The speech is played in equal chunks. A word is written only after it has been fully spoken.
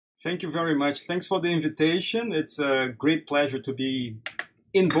Thank you very much. Thanks for the invitation. It's a great pleasure to be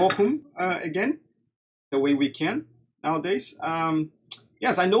in Bochum again, the way we can nowadays.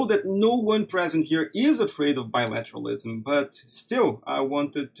 Yes, I know that no one present here is afraid of bilateralism, but still, I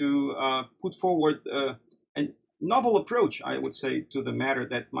wanted to put forward a novel approach, I would say, to the matter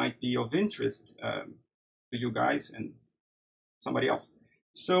that might be of interest to you guys and somebody else.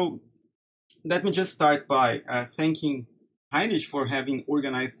 So let me just start by thanking Heinrich for having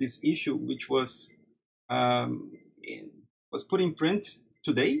organized this issue, which was put in print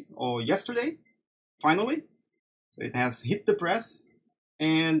today or yesterday, finally. So it has hit the press.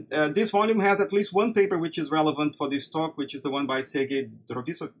 And this volume has at least one paper which is relevant for this talk, which is the one by Sergei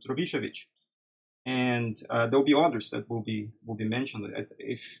Drobišević. And there will be others that will be mentioned,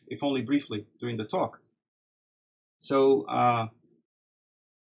 if only briefly, during the talk. So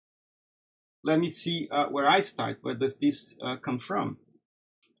let me see where I start. Where does this come from?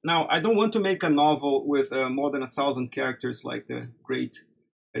 Now, I don't want to make a novel with more than 1,000 characters like the great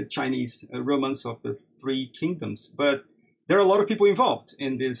Chinese romance of the Three Kingdoms, but there are a lot of people involved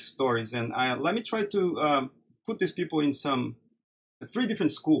in these stories, and let me try to put these people in three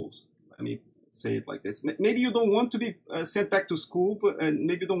different schools. Let me say it like this. Maybe you don't want to be sent back to school, and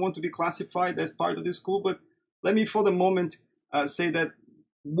maybe you don't want to be classified as part of this school, but let me for the moment say that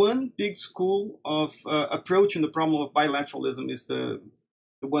one big school of approach in the problem of bilateralism is the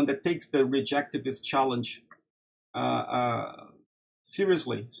one that takes the rejectivist challenge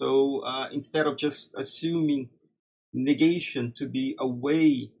seriously. So instead of just assuming negation to be a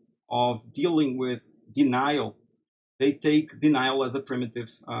way of dealing with denial, they take denial as a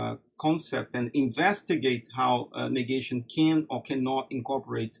primitive concept and investigate how negation can or cannot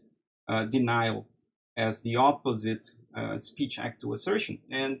incorporate denial as the opposite speech act to assertion.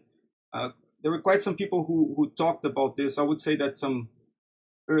 And there were quite some people who talked about this. I would say that some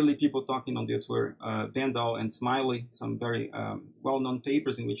early people talking on this were Bandal and Smiley, some very well-known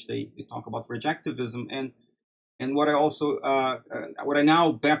papers in which they talk about rejectivism. And what I also, what I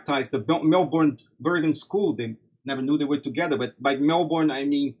now baptize the Melbourne-Bergen School. They never knew they were together, but by Melbourne, I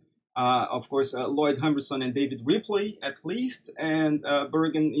mean, of course, Lloyd Humberstone and David Ripley, at least, and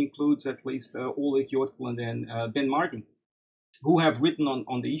Bergen includes at least Ulrich Hjortland and Ben Martin, who have written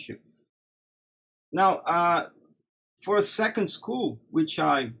on the issue. Now, for a second school, which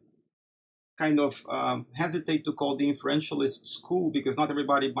I kind of hesitate to call the inferentialist school, because not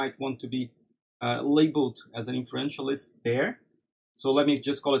everybody might want to be labeled as an inferentialist there. So let me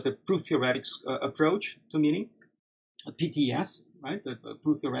just call it a proof theoretic approach to meaning, a PTS, right? A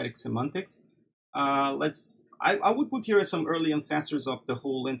proof theoretic semantics. I would put here some early ancestors of the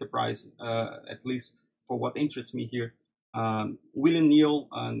whole enterprise, at least for what interests me here. William Neal,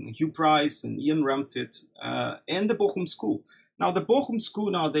 Hugh Price, and Ian Ramfit, and the Bochum School. Now, the Bochum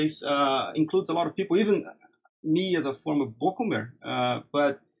School nowadays includes a lot of people, even me as a former Bochumer,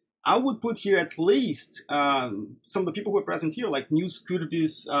 but I would put here at least some of the people who are present here, like Nils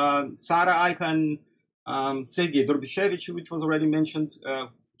Kurbis, Sarah Eichan, Sergei Drobišević, which was already mentioned,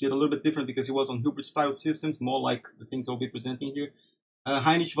 did a little bit different because he was on Hilbert-style systems, more like the things I'll be presenting here.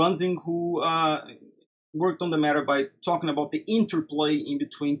 Heinrich Wansing, who worked on the matter by talking about the interplay in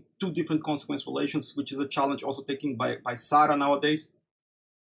between two different consequence relations, which is a challenge also taken by Sarah nowadays.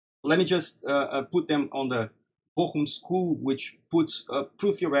 Let me just put them on the Bochum School, which puts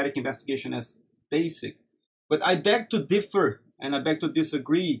proof theoretic investigation as basic. But I beg to differ, and I beg to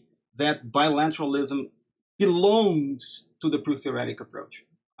disagree that bilateralism belongs to the proof theoretic approach.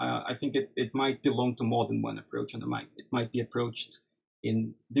 I think it might belong to more than one approach, and it might be approached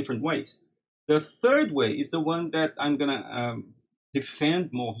in different ways. The third way is the one that I'm going to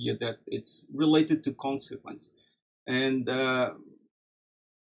defend more here, that it's related to consequence. And I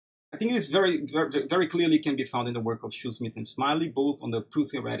think this very clearly can be found in the work of Shoesmith and Smiley, both on the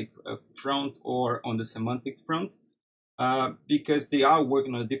proof theoretic front or on the semantic front, because they are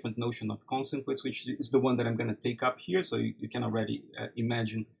working on a different notion of consequence, which is the one that I'm going to take up here. So you can already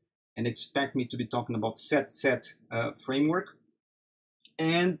imagine and expect me to be talking about set framework.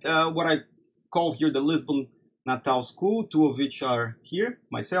 And what I call here the Lisbon Natal School, two of which are here,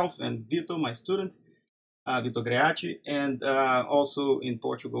 myself and Vito, my student, Vito Greati, and also in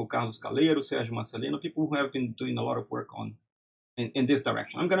Portugal, Carlos Caleiro, Sérgio Massaleno, people who have been doing a lot of work in this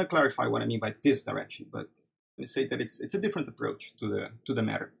direction. I'm going to clarify what I mean by this direction, but let me say that it's a different approach to the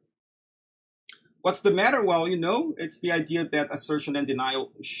matter. What's the matter? Well, you know, it's the idea that assertion and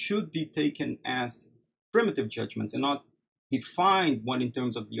denial should be taken as primitive judgments and not defined one in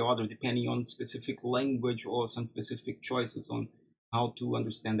terms of the other, depending on specific language or some specific choices on how to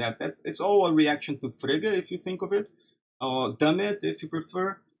understand that. It's all a reaction to Frege, if you think of it, or Dammit, if you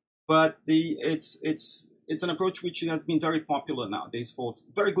prefer. but it's an approach which has been very popular nowadays for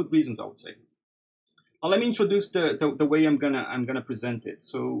very good reasons, I would say. Now, let me introduce the way I'm gonna present it.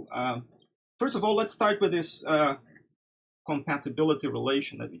 So first of all, let's start with this compatibility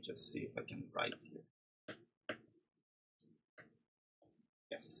relation. Let me just see if I can write here.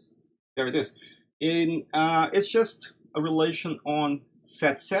 Yes, there it is. It's just a relation on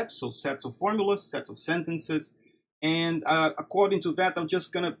sets, so sets of formulas, sets of sentences, and according to that, I'm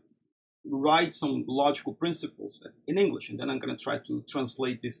just gonna write some logical principles in English, and then I'm gonna try to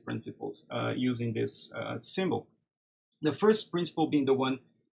translate these principles using this symbol. The first principle being the one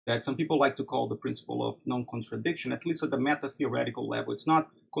that some people like to call the principle of non-contradiction, at least at the meta-theoretical level. It's not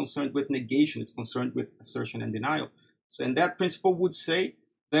concerned with negation, it's concerned with assertion and denial. So, and that principle would say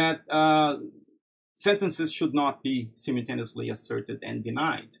that sentences should not be simultaneously asserted and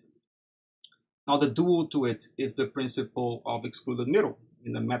denied. Now, the dual to it is the principle of excluded middle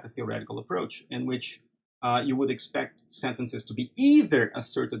in the meta-theoretical approach, in which you would expect sentences to be either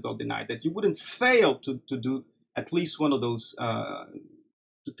asserted or denied, that you wouldn't fail to do at least one of those,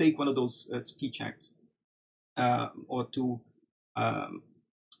 to take one of those speech acts, or to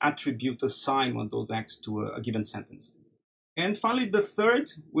attribute, assign one of those acts to a given sentence. And finally, the third,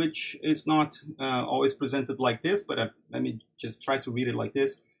 which is not always presented like this, but let me just try to read it like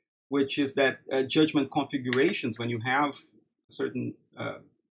this, which is that judgment configurations, when you have a certain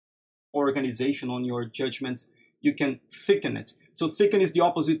organization on your judgments, you can thicken it. So thicken is the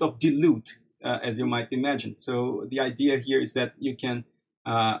opposite of dilute, as you might imagine. So the idea here is that you can,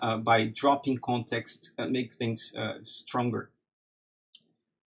 by dropping context, make things stronger.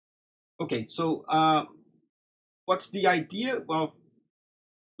 Okay, so what's the idea? Well,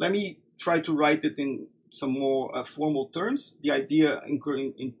 let me try to write it in some more formal terms. The idea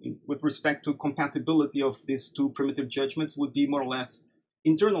with respect to compatibility of these two primitive judgments would be more or less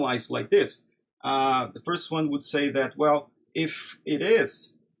internalized like this. The first one would say that, well, if it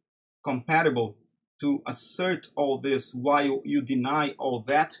is compatible to assert all this while you deny all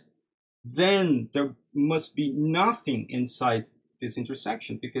that, then there must be nothing inside this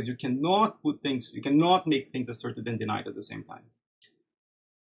intersection, because you cannot put things, you cannot make things asserted and denied at the same time.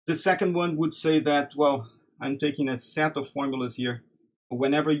 The second one would say that, well, I'm taking a set of formulas here.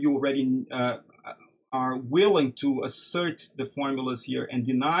 Whenever you already are willing to assert the formulas here and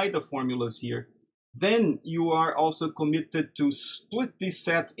deny the formulas here, then you are also committed to split this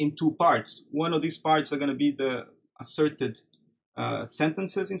set in two parts. One of these parts are going to be the asserted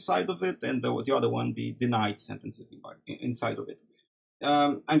sentences inside of it, and the other one, the denied sentences inside of it.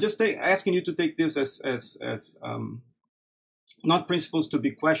 I'm just asking you to take this as not principles to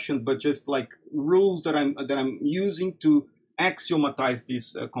be questioned, but just like rules that I'm using to axiomatize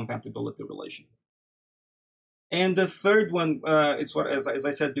this compatibility relation. And the third one is what, as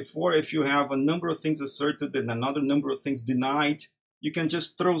I said before, if you have a number of things asserted and another number of things denied, you can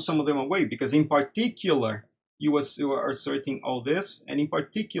just throw some of them away, because in particular, you are asserting all this, and in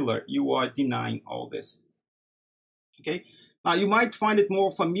particular, you are denying all this. Okay. Now, you might find it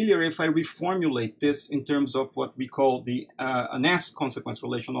more familiar if I reformulate this in terms of what we call the an S-consequence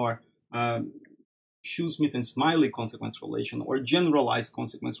relation, or Shoesmith and Smiley consequence relation, or generalized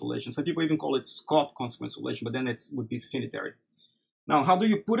consequence relation. Some people even call it Scott consequence relation, but then it would be finitary. Now, how do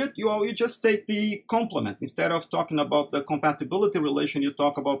you put it? You just take the complement. Instead of talking about the compatibility relation, you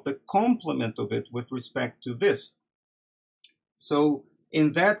talk about the complement of it with respect to this. So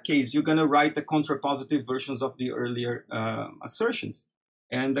in that case, you're going to write the contrapositive versions of the earlier assertions.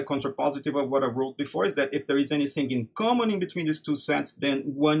 And the contrapositive of what I wrote before is that if there is anything in common in between these two sets,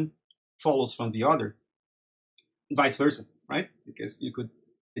 then one follows from the other. Vice versa, right? Because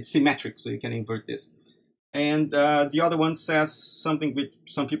it's symmetric, so you can invert this. And the other one says something which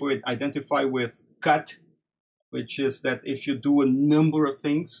some people identify with cut, which is that if you do a number of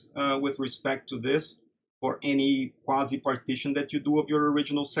things with respect to this, for any quasi-partition that you do of your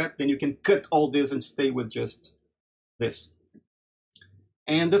original set, then you can cut all this and stay with just this.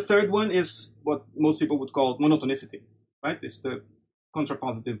 And the third one is what most people would call monotonicity, right? It's the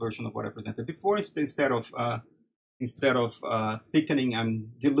contrapositive version of what I presented before. Instead of thickening,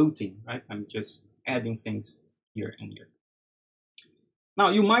 I'm diluting, right? I'm just adding things here and here. Now,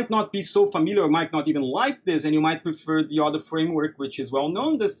 you might not be so familiar, or might not even like this, and you might prefer the other framework, which is well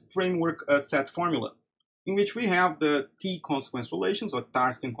known, this framework set formula, in which we have the T-consequence relations, or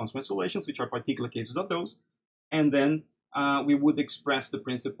Tarskian consequence relations, which are particular cases of those. And then we would express the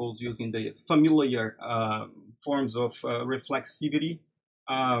principles using the familiar forms of reflexivity,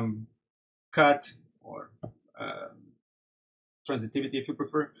 cut, or transitivity if you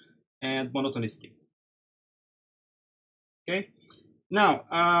prefer, and monotonicity. Okay? Now,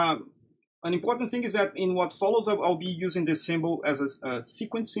 an important thing is that in what follows, I'll be using this symbol as a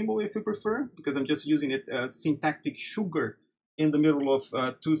sequence symbol, if you prefer, because I'm just using it as syntactic sugar in the middle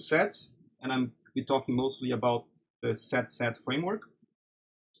of two sets, and I'm be talking mostly about the set framework,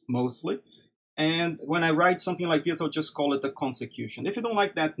 mostly. And when I write something like this, I'll just call it a consecution. If you don't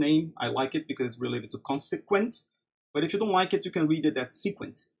like that name, I like it because it's related to consequence. But if you don't like it, you can read it as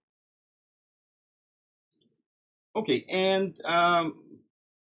sequent. Okay, and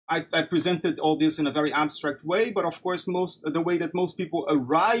I presented all this in a very abstract way, but of course, the way that most people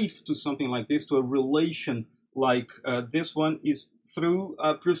arrive to something like this, to a relation like this one, is through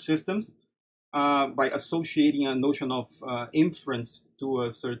proof systems, by associating a notion of inference to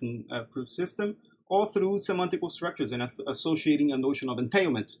a certain proof system, or through semantical structures and associating a notion of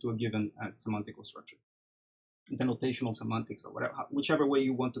entailment to a given semantical structure. Denotational semantics, or whatever, whichever way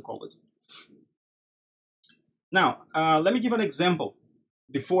you want to call it. Now, let me give an example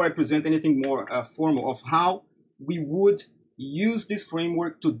before I present anything more formal of how we would use this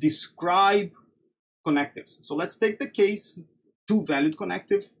framework to describe connectives. So let's take the case two-valued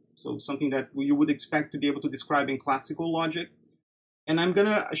connective, so something that you would expect to be able to describe in classical logic. And I'm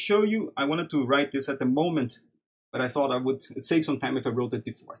gonna show you, I wanted to write this at the moment, but I thought I would save some time if I wrote it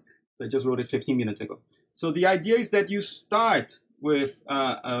before. So I just wrote it 15 minutes ago. So the idea is that you start with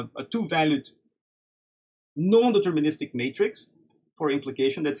a two-valued non-deterministic matrix for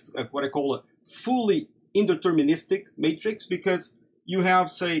implication. That's what I call a fully indeterministic matrix, because you have,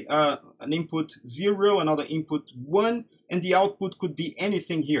 say, an input 0, another input 1, and the output could be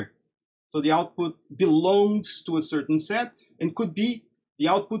anything here. So the output belongs to a certain set, and the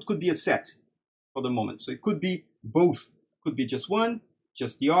output could be a set for the moment. So it could be both, could be just one,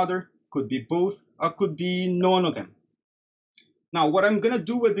 just the other, could be both, or could be none of them. Now, what I'm going to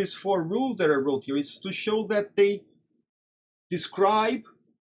do with these 4 rules that I wrote here is to show that they describe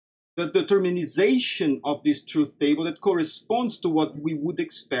the determinization of this truth table that corresponds to what we would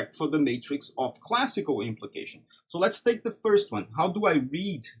expect for the matrix of classical implication. So let's take the first one. How do I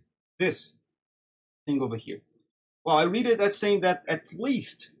read this thing over here? Well, I read it as saying that at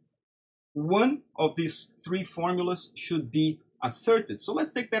least one of these 3 formulas should be asserted. So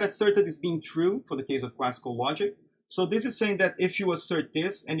let's take that asserted as being true for the case of classical logic. So this is saying that if you assert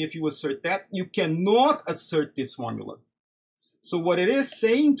this and if you assert that, you cannot assert this formula. So what it is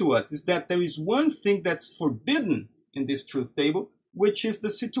saying to us is that there is one thing that's forbidden in this truth table, which is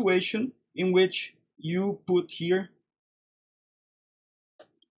the situation in which you put here.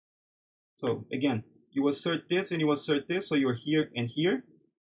 So again, you assert this and you assert this, so you're here and here,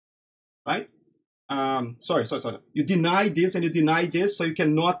 right? Sorry. You deny this and you deny this, so you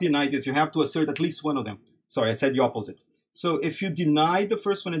cannot deny this. You have to assert at least one of them. Sorry, I said the opposite. So if you deny the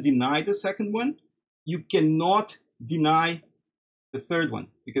first one and deny the second one, you cannot deny the third one,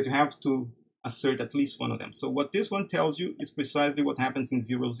 because you have to assert at least one of them. So what this one tells you is precisely what happens in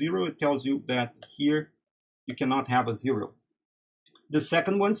 0, 0. It tells you that here you cannot have a 0. The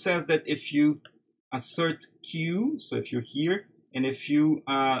second one says that if you assert Q, so if you're here, and if you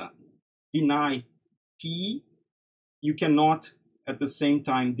deny P, you cannot at the same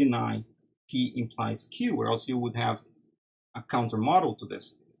time deny P implies Q, or else you would have a counter model to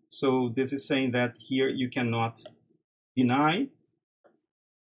this. So this is saying that here you cannot deny.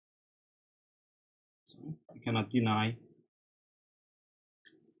 So you cannot deny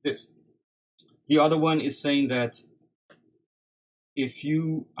this. The other one is saying that if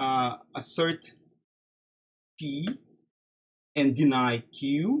you assert P and deny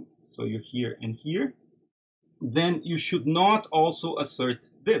Q, so you're here and here, then you should not also assert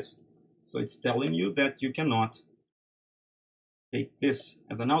this. So it's telling you that you cannot take this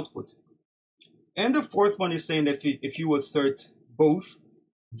as an output. And the fourth one is saying that if you assert both,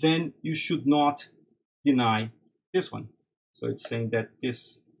 then you should not deny this one. So it's saying that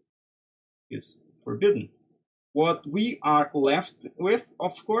this is forbidden. What we are left with,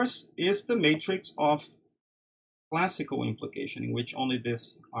 of course, is the matrix of classical implication, in which only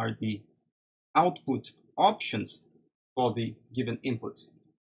these are the output options for the given input.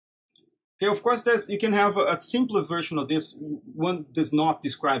 Okay, of course, you can have a simpler version of this. One does not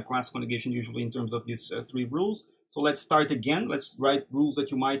describe classical negation usually in terms of these 3 rules. So let's start again. Let's write rules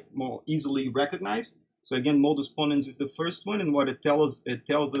that you might more easily recognize. So again, modus ponens is the first one, and what it tells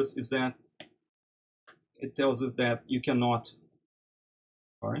us is that you cannot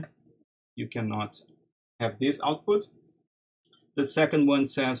have this output. The second one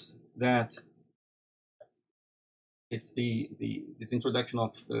says that it's this introduction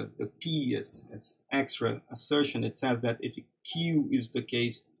of the P as extra assertion. It says that if Q is the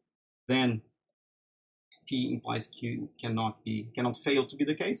case, then P implies Q cannot fail to be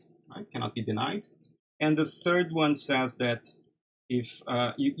the case, right? Cannot be denied. And the third one says that if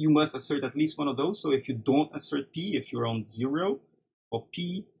you must assert at least one of those. So if you don't assert P, if you're on 0 or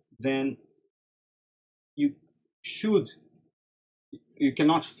P, then you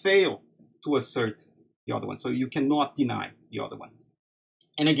cannot fail to assert the other one. So you cannot deny the other one.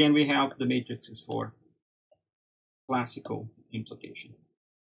 And again, we have the matrices for classical implication.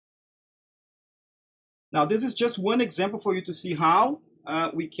 Now, this is just one example for you to see how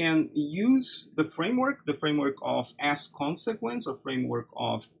we can use the framework of as consequence, or framework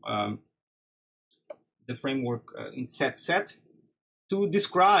of in set to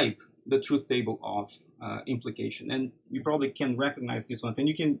describe the truth table of implication. And you probably can recognize these ones, and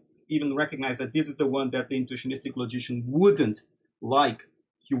you can even recognize that this is the one that the intuitionistic logician wouldn't like.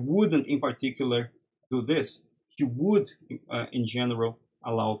 He wouldn't in particular do this. He would in general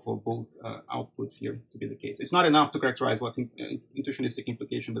allow for both outputs here to be the case. It's not enough to characterize what's intuitionistic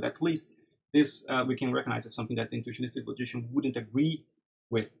implication, but at least this we can recognize as something that the intuitionistic logician wouldn't agree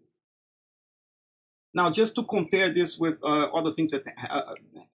with. Now, just to compare this with other things that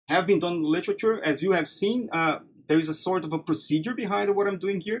have been done in the literature, as you have seen, there is a sort of a procedure behind what I'm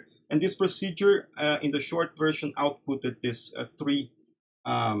doing here. And this procedure, in the short version, outputted this three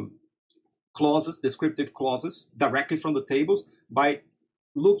clauses, descriptive clauses, directly from the tables by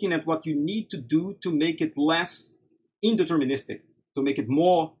looking at what you need to do to make it less indeterministic, to make it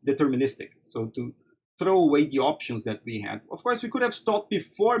more deterministic. So to throw away the options that we had. Of course, we could have stopped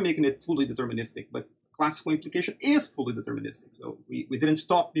before making it fully deterministic, but classical implication is fully deterministic. So we didn't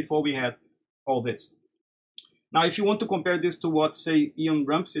stop before we had all this. Now, if you want to compare this to what, say, Ian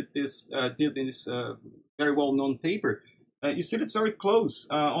Rumfitt did in his very well-known paper, you see it's very close,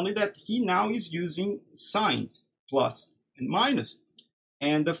 only that he now is using signs, plus and minus.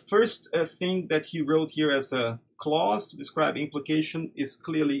 And the first thing that he wrote here as a clause to describe implication is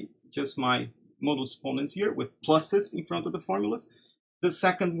clearly just my modus ponens here with pluses in front of the formulas. The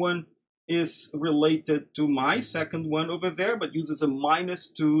second one is related to my second one over there, but uses a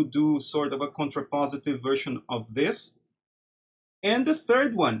minus to do sort of a contrapositive version of this. And the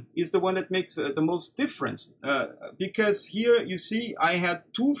third one is the one that makes the most difference, because here you see I had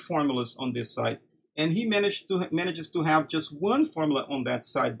two formulas on this side, and he manages to have just one formula on that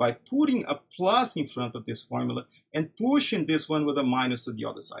side by putting a plus in front of this formula and pushing this one with a minus to the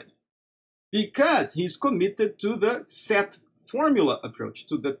other side. Because he's committed to the set formula approach,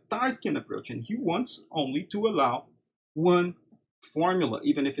 to the Tarskian approach, and he wants only to allow one formula,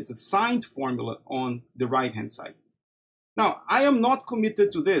 even if it's a signed formula on the right-hand side. Now, I am not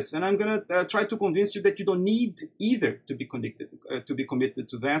committed to this, and I'm going to try to convince you that you don't need either to be committed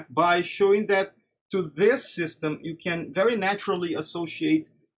to that by showing that to this system, you can very naturally associate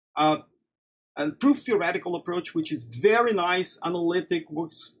a proof theoretical approach, which is very nice, analytic,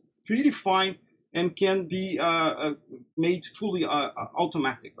 works pretty fine, and can be made fully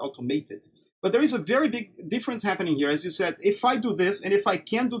automated. But there is a very big difference happening here. As you said, if I do this, and if I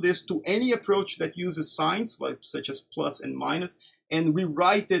can do this to any approach that uses signs, such as plus and minus, and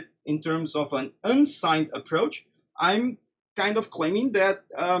rewrite it in terms of an unsigned approach, I'm kind of claiming that,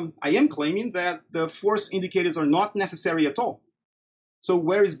 the force indicators are not necessary at all. So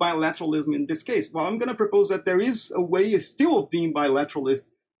where is bilateralism in this case? Well, I'm going to propose that there is a way still of being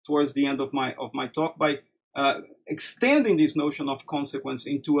bilateralist towards the end of my talk by extending this notion of consequence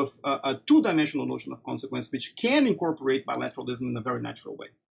into a two-dimensional notion of consequence, which can incorporate bilateralism in a very natural way.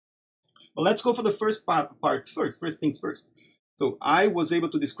 Well, let's go for the first part first. First things first. So I was able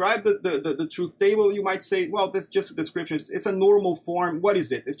to describe the truth table. You might say, well, that's just a description. It's a normal form. What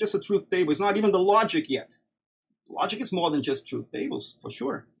is it? It's just a truth table. It's not even the logic yet. Logic is more than just truth tables, for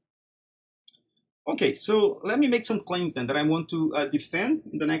sure. Okay, so let me make some claims then that I want to defend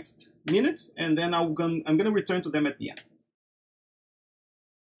in the next minutes, and then I'm going to return to them at the end.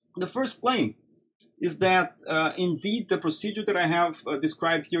 The first claim is that indeed the procedure that I have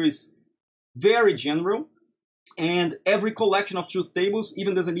described here is very general, and every collection of truth tables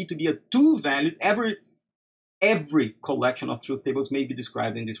even doesn't need to be a two-valued. Every collection of truth tables may be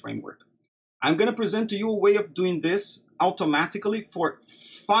described in this framework. I'm going to present to you a way of doing this automatically for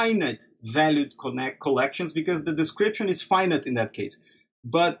finite valued collections, because the description is finite in that case.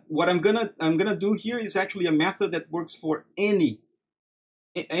 But what I'm gonna do here is actually a method that works for any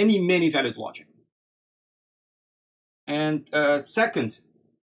many valued logic. And second,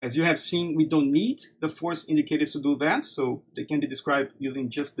 as you have seen, we don't need the force indicators to do that, so they can be described using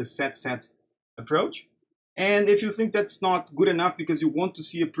just the set approach. And if you think that's not good enough because you want to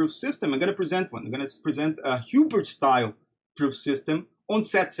see a proof system, I'm going to present one. I'm going to present a Hubert-style proof system on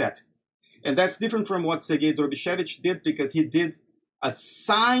set. And that's different from what Sergei Drobyshevich did, because he did a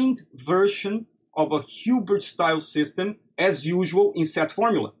signed version of a Hilbert-style system, as usual, in set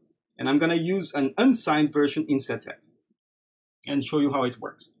formula. And I'm going to use an unsigned version in set and show you how it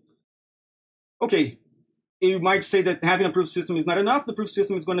works. Okay, you might say that having a proof system is not enough. The proof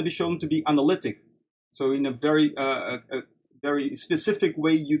system is going to be shown to be analytic. So in a very specific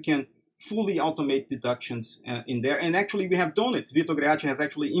way, you can fully automate deductions in there. And actually, we have done it. Vito Greacci has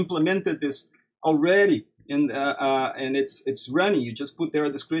actually implemented this already, and it's running. You just put there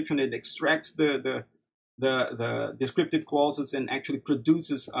a description. It extracts the descriptive clauses and actually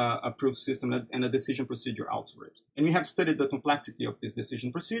produces a proof system and a decision procedure out for it. And we have studied the complexity of this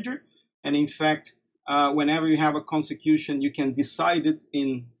decision procedure. And in fact, whenever you have a consecution, you can decide it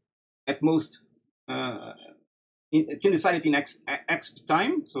in, at most, it can decide it in x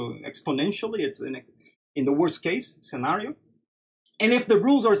time, so exponentially. It's in the worst case scenario. And if the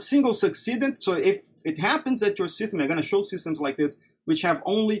rules are single succedent, so if it happens that your system, I'm going to show systems like this, which have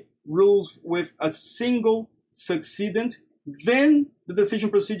only rules with a single succedent, then the decision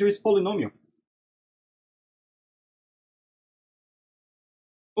procedure is polynomial.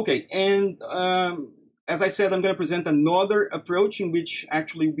 Okay, and as I said, I'm going to present another approach in which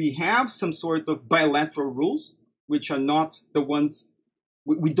actually we have some sort of bilateral rules, which are not the ones,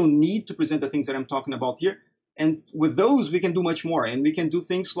 we don't need to present the things that I'm talking about here. And with those, we can do much more. And we can do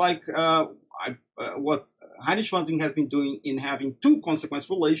things like what Heinrich Schwanzing has been doing in having two consequence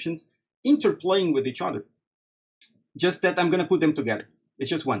relations interplaying with each other. Just that I'm going to put them together. It's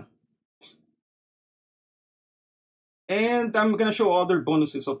just one. And I'm going to show other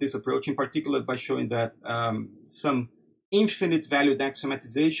bonuses of this approach, in particular by showing that some infinite valued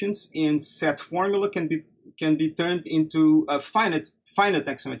axiomatizations in set formula can be turned into finite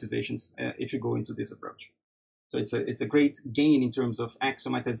axiomatizations if you go into this approach. So it's a great gain in terms of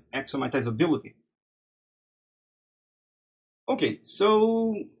axiomatizability. Okay,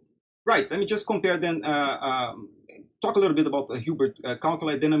 so right, let me just compare then. Talk a little bit about the Hilbert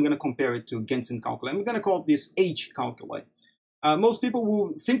calculi, then I'm going to compare it to Gentzen calculi. I'm going to call this H calculi. Most people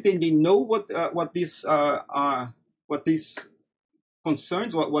will think they know what this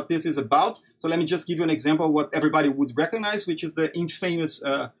concerns, what this is about. So let me just give you an example of what everybody would recognize, which is the infamous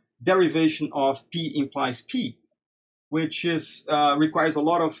derivation of P implies P, which is requires a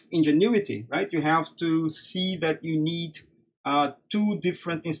lot of ingenuity, right? You have to see that you need two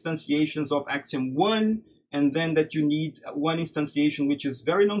different instantiations of axiom 1, and then that you need one instantiation which is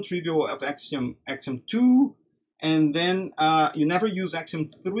very non-trivial of axiom 2, and then you never use axiom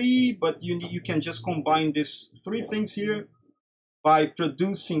 3, but you can just combine these three things here by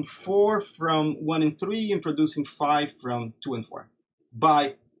producing 4 from 1 and 3 and producing 5 from 2 and 4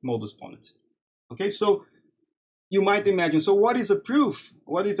 by modus ponens. Okay, so you might imagine, so what is a proof?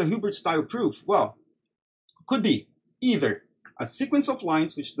 What is a Hilbert-style proof? Well, could be either a sequence of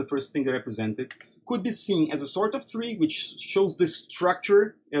lines, which is the first thing that I presented, could be seen as a sort of tree, which shows the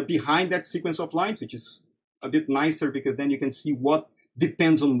structure behind that sequence of lines, which is a bit nicer because then you can see what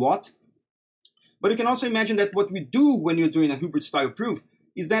depends on what. But you can also imagine that what we do when you're doing a Hilbert-style proof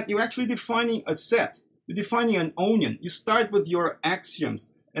is that you're actually defining a set. You're defining an onion. You start with your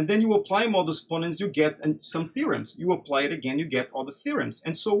axioms, and then you apply modus ponens, you get some theorems. You apply it again, you get all the theorems,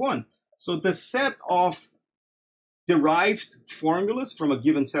 and so on. So the set of derived formulas from a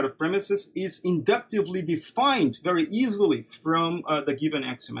given set of premises is inductively defined very easily from the given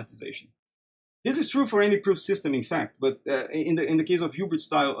axiomatization. This is true for any proof system, in fact, but in the case of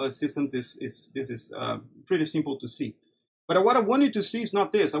Hilbert-style systems, this is pretty simple to see. But what I want you to see is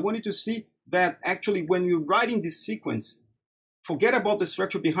not this. I want you to see that actually when you're writing this sequence, forget about the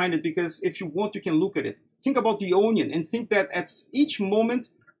structure behind it, because if you want, you can look at it. Think about the onion and think that at each moment,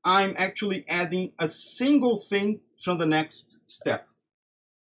 I'm actually adding a single thing from the next step.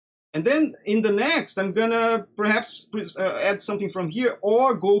 And then in the next, I'm gonna perhaps add something from here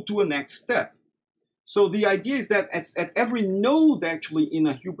or go to a next step. So the idea is that at every node actually in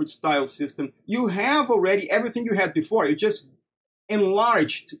a Hilbert-style system, you have already everything you had before. You just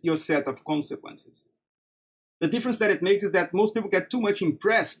enlarged your set of consequences. The difference that it makes is that most people get too much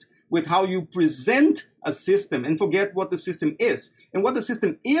impressed with how you present a system and forget what the system is. And what the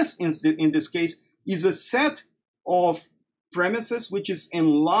system is in this case is a set of premises which is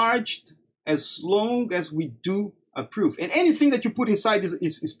enlarged as long as we do a proof. And anything that you put inside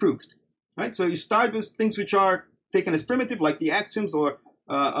is proved, right? So you start with things which are taken as primitive, like the axioms, or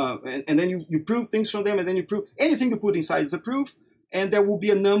and then you prove things from them, and then you prove anything you put inside is a proof. And there will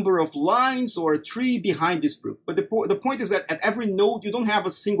be a number of lines or a tree behind this proof. But the point is that at every node, you don't have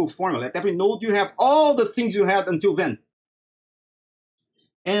a single formula. At every node, you have all the things you had until then.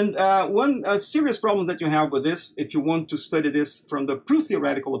 And one serious problem that you have with this, if you want to study this from the proof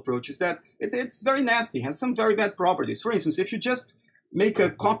theoretical approach, is that it's very nasty, has some very bad properties. For instance, if you just make a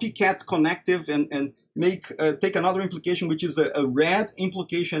copycat connective and take another implication, which is a red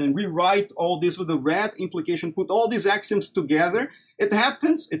implication, and rewrite all this with a red implication, put all these axioms together,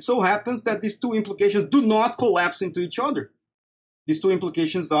 it so happens that these two implications do not collapse into each other. These two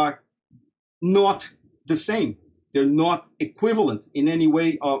implications are not the same. They're not equivalent in any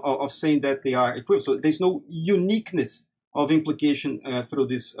way of saying that they are equivalent. So there's no uniqueness of implication through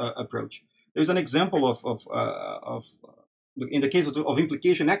this approach. There's an example in the case of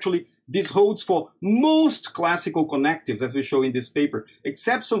implication. Actually, this holds for most classical connectives, as we show in this paper,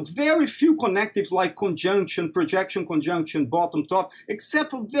 except some very few connectives like conjunction, projection conjunction, bottom top,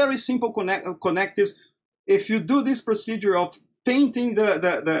 except for very simple connectives. If you do this procedure of painting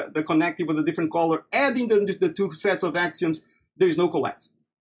the connective with a different color, adding the two sets of axioms, there is no collapse.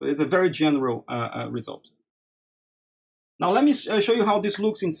 So it's a very general result. Now let me show you how this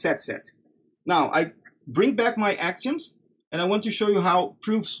looks in set. Now I bring back my axioms, and I want to show you how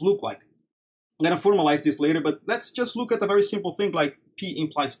proofs look like. I'm going to formalize this later, but let's just look at a very simple thing like P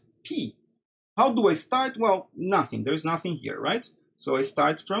implies P. How do I start? Well, nothing. There's nothing here, right? So I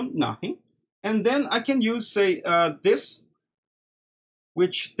start from nothing, and then I can use, say, this,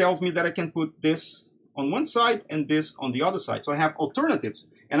 which tells me that I can put this on one side and this on the other side. So I have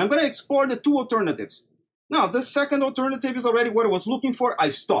alternatives, and I'm going to explore the two alternatives. Now, the second alternative is already what I was looking for. I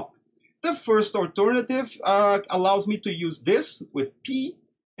stop. The first alternative allows me to use this with P,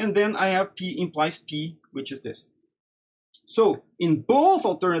 and then I have P implies P, which is this. So in both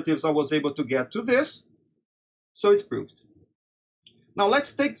alternatives, I was able to get to this, so it's proved. Now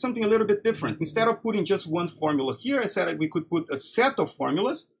let's take something a little bit different. Instead of putting just one formula here, I said we could put a set of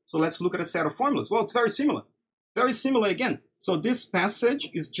formulas. So let's look at a set of formulas. Well, it's very similar. Very similar again. So this passage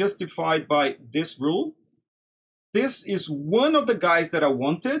is justified by this rule. This is one of the guys that I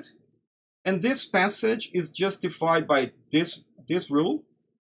wanted. And this passage is justified by this rule.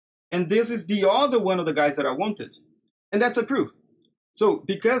 And this is the other one of the guys that I wanted. And that's a proof. So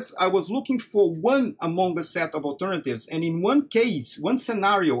because I was looking for one among a set of alternatives, and in one case, one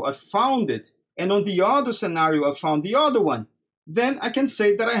scenario, I found it, and on the other scenario, I found the other one, then I can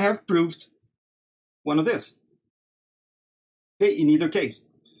say that I have proved one of this. Okay, in either case.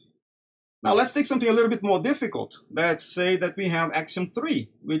 Now let's take something a little bit more difficult. Let's say that we have axiom 3,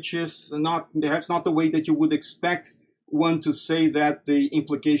 which is perhaps not the way that you would expect one to say that the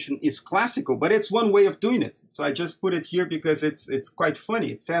implication is classical, but it's one way of doing it. So I just put it here because it's quite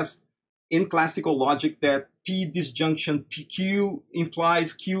funny. It says in classical logic that P disjunction PQ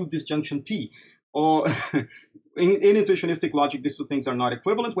implies Q disjunction P. Or in intuitionistic logic, these two things are not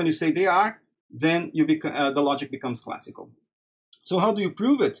equivalent. When you say they are, then the logic becomes classical. So how do you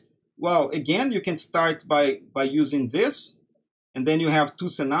prove it? Well, again, you can start by using this. And then you have two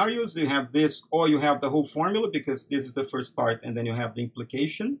scenarios. You have this, or you have the whole formula, because this is the first part, and then you have the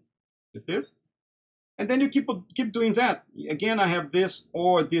implication, is this. And then you keep doing that. Again, I have this,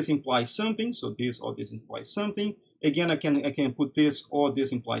 or this implies something. So this or this implies something. Again, I can put this, or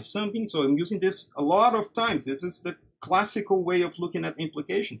this implies something. So I'm using this a lot of times. This is the classical way of looking at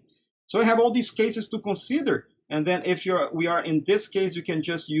implication. So I have all these cases to consider. And then if we are in this case, you can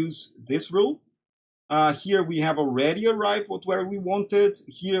just use this rule. Here we have already arrived at where we wanted.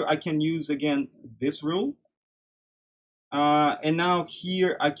 Here I can use, again, this rule. And now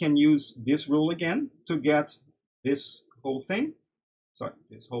here I can use this rule again to get this whole thing. Sorry,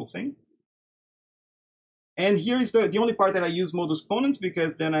 this whole thing. And here is the only part that I use modus ponens,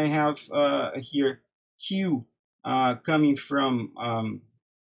 because then I have here Q coming from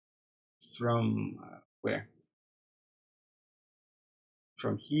where?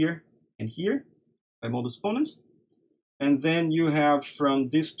 From here and here, by modus ponens. And then you have from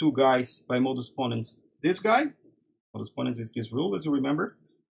these two guys by modus ponens this guy. Modus ponens is this rule, as you remember.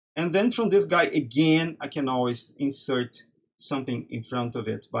 And then from this guy again, I can always insert something in front of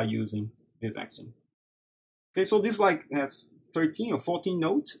it by using this axiom. Okay, so this has 13 or 14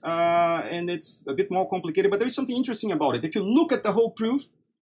 notes, and it's a bit more complicated, but there's something interesting about it. If you look at the whole proof,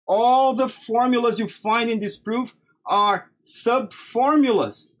 all the formulas you find in this proof are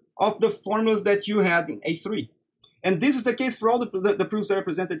sub-formulas of the formulas that you had in A3. And this is the case for all the proofs that are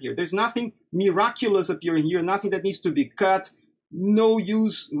presented here. There's nothing miraculous appearing here, nothing that needs to be cut, no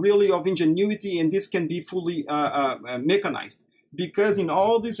use really of ingenuity, and this can be fully mechanized. Because in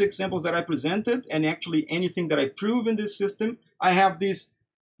all these examples that I presented, and actually anything that I prove in this system, I have this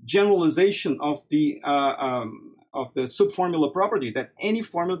generalization of the subformula property, that any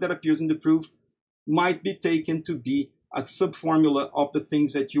formula that appears in the proof might be taken to be a subformula of the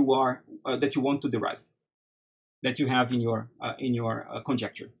things that you are that you want to derive, that you have in your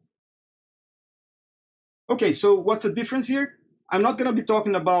conjecture. Okay, so what's the difference here? I'm not going to be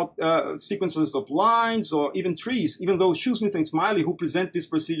talking about sequences of lines or even trees, even though Shoesmith and Smiley, who present this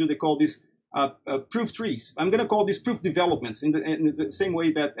procedure, they call this proof trees. I'm going to call this proof developments in the same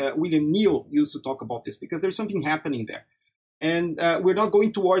way that William Neal used to talk about this, because there's something happening there. And we're not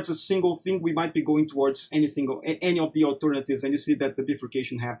going towards a single thing. We might be going towards any of the alternatives. And you see that the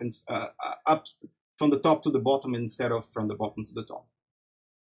bifurcation happens up from the top to the bottom instead of from the bottom to the top.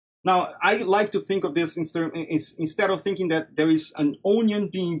 Now, I like to think of this instead of thinking that there is an onion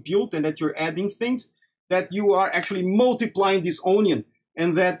being built and that you're adding things, that you are actually multiplying this onion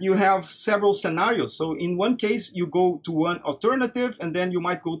and that you have several scenarios. So in one case, you go to one alternative and then you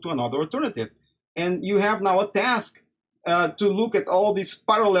might go to another alternative. And you have now a task to look at all these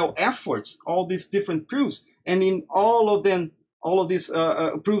parallel efforts, all these different proofs. And in all of them, all of these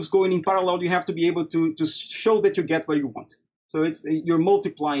proofs going in parallel, you have to be able to show that you get where you want. So you're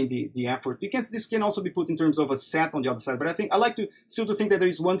multiplying the effort. This can also be put in terms of a set on the other side, but I like to still think that there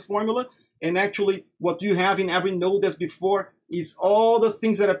is one formula, and actually what you have in every node as before is all the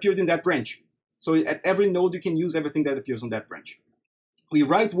things that appeared in that branch. So at every node you can use everything that appears on that branch. We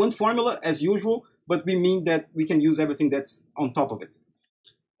write one formula as usual, but we mean that we can use everything that's on top of it.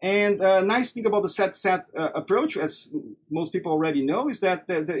 And a nice thing about the set-set approach, as most people already know, is that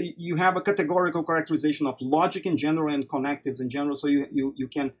you have a categorical characterization of logic in general and connectives in general. So you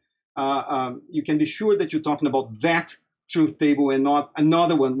can be sure that you're talking about that truth table and not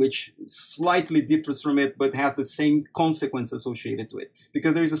another one which slightly differs from it but has the same consequence associated to it.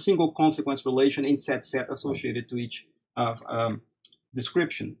 Because there is a single consequence relation in set-set associated to each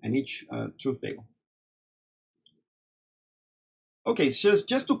description and each truth table. Okay, so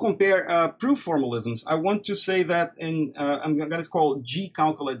just to compare proof formalisms, I want to say that I'm going to call G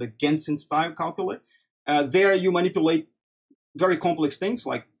calculi the Gentzen style calculi. There you manipulate very complex things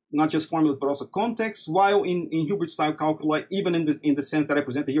like not just formulas but also context, while in Hilbert style calculi, even in the sense that I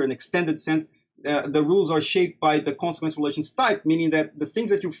presented here, an extended sense, the rules are shaped by the consequence relations type, meaning that the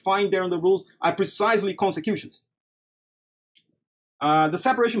things that you find there in the rules are precisely consecutions. The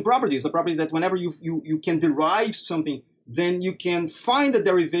separation property is a property that whenever you can derive something, then you can find a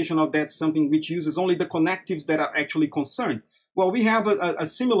derivation of that something which uses only the connectives that are actually concerned. Well, we have a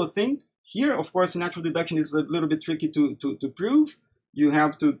similar thing here. Of course, natural deduction is a little bit tricky to prove. You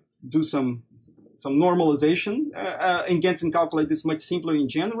have to do some normalization. In Gentzen calculate this much simpler in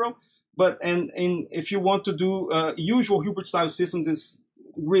general. But if you want to do usual Hilbert-style systems, it's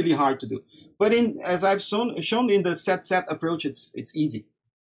really hard to do. But as I've shown in the set-set approach, it's easy.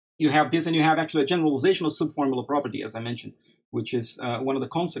 You have this, and you have actually a generalization of subformula property, as I mentioned, which is one of the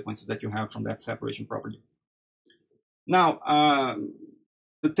consequences that you have from that separation property. Now,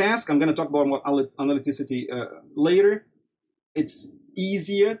 the task, I'm going to talk about more analyticity later. It's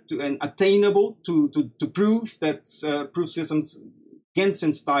easier and attainable to prove that proof systems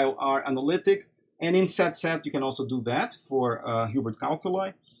Gentzen style are analytic. And in set-set, you can also do that for Hilbert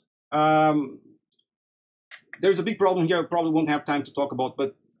calculi. There's a big problem here I probably won't have time to talk about,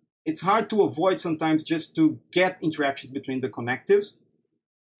 but it's hard to avoid sometimes just to get interactions between the connectives.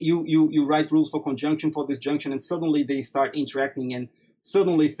 You write rules for conjunction, for disjunction, and suddenly they start interacting, and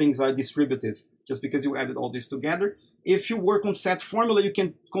suddenly things are distributive just because you added all this together. If you work on set formula, you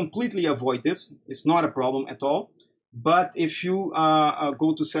can completely avoid this. It's not a problem at all. But if you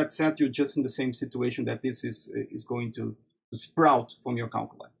go to set, you're just in the same situation that this is going to sprout from your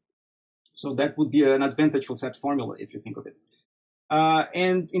calculi. So that would be an advantage for set formula if you think of it.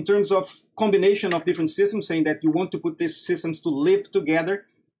 And in terms of combination of different systems, saying that you want to put these systems to live together,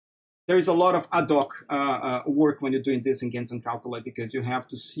 there is a lot of ad hoc work when you're doing this in Gentzen calculi, because you have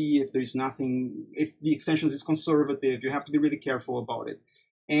to see if there is nothing, if the extension is conservative, you have to be really careful about it.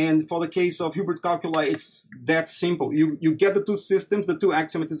 And for the case of Hilbert calculi, it's that simple. You get the two systems, the two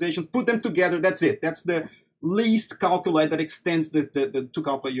axiomatizations, put them together, that's it. That's the least calculi that extends the two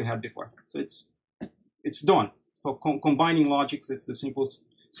calculi you had before. So it's done. For combining logics, it's the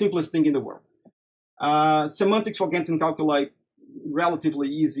simplest thing in the world. Semantics for Gentzen calculi, relatively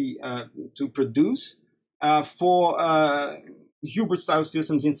easy to produce. For Hilbert-style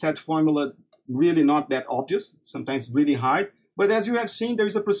systems in set formula, really not that obvious, sometimes really hard. But as you have seen, there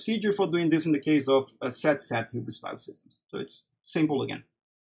is a procedure for doing this in the case of set Hilbert-style systems. So it's simple again.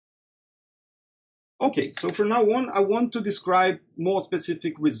 Okay, so from now on, I want to describe more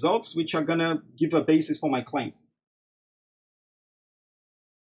specific results, which are going to give a basis for my claims.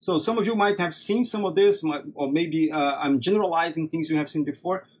 So some of you might have seen some of this, or maybe I'm generalizing things you have seen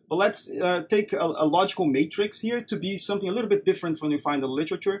before, But let's take a logical matrix here to be something a little bit different from you find in the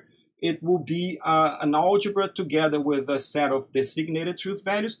literature. It will be an algebra together with a set of designated truth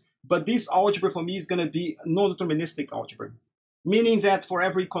values. But this algebra for me is going to be a non-deterministic algebra, meaning that for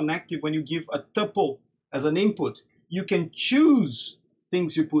every connective, when you give a tuple as an input, you can choose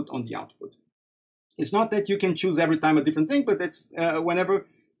things you put on the output. It's not that you can choose every time a different thing, but it's whenever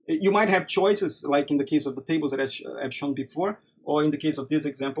you might have choices, like in the case of the tables that I've shown before, or in the case of this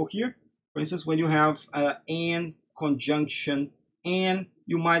example here. For instance, when you have and conjunction and,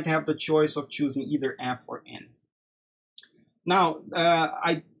 you might have the choice of choosing either F or N. Now,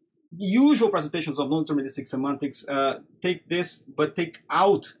 usual presentations of non-deterministic semantics take this, but take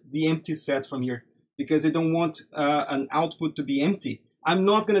out the empty set from here because they don't want an output to be empty. I'm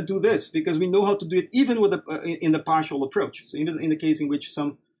not going to do this because we know how to do it even with in the partial approach. So in the case in which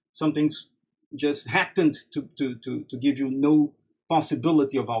some things just happened to give you no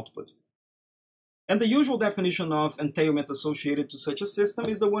possibility of output. And the usual definition of entailment associated to such a system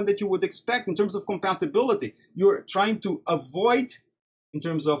is the one that you would expect in terms of compatibility. You're trying to avoid, in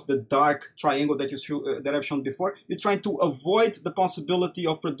terms of the dark triangle that I've shown before, you're trying to avoid the possibility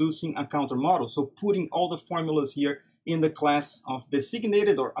of producing a counter model. So putting all the formulas here in the class of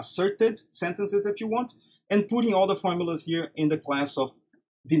designated or asserted sentences, if you want, and putting all the formulas here in the class of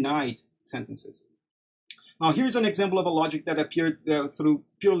denied sentences. Now, here's an example of a logic that appeared through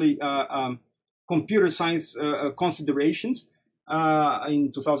purely computer science considerations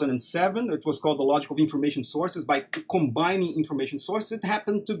in 2007. It was called the logic of information sources. By combining information sources, it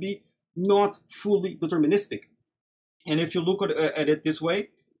happened to be not fully deterministic. And if you look at it this way,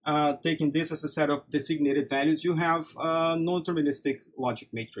 taking this as a set of designated values, you have a non-deterministic logic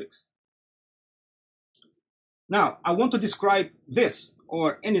matrix. Now, I want to describe this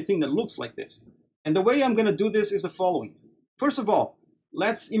or anything that looks like this. And the way I'm going to do this is the following. First of all,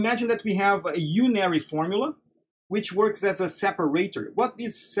 let's imagine that we have a unary formula which works as a separator. What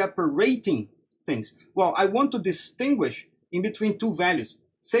is separating things? Well, I want to distinguish in between two values.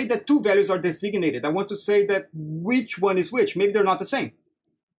 Say that two values are designated. I want to say that which one is which. Maybe they're not the same.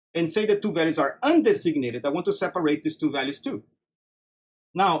 And say that two values are undesignated. I want to separate these two values too.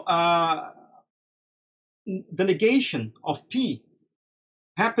 Now, the negation of P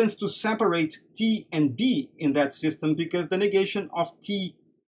happens to separate T and B in that system because the negation of T,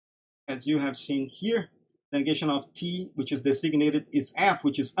 as you have seen here, the negation of T, which is designated, is F,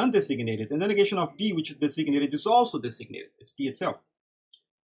 which is undesignated. And the negation of B, which is designated, is also designated. It's T itself.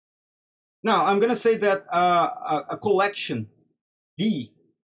 Now, I'm going to say that a collection D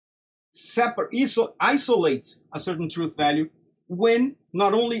isolates a certain truth value when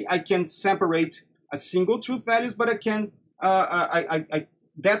not only I can separate a single truth values, but I can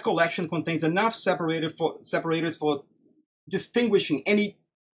that collection contains enough separators for distinguishing any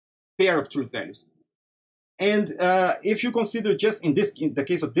pair of truth values. And if you consider just in the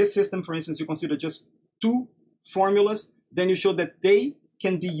case of this system, for instance, you consider just two formulas, then you show that they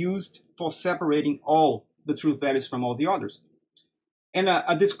can be used for separating all the truth values from all the others. And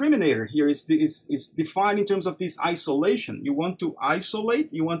a discriminator here is defined in terms of this isolation. You want to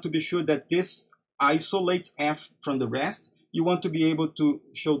isolate, you want to be sure that this isolates F from the rest. You want to be able to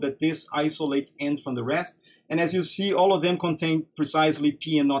show that this isolates N from the rest. And as you see, all of them contain precisely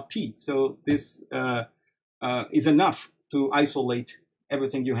P and not P. So this is enough to isolate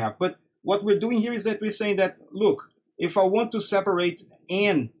everything you have. But what we're doing here is that we're saying that, look, if I want to separate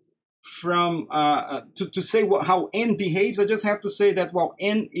N from, to say how N behaves, I just have to say that, well,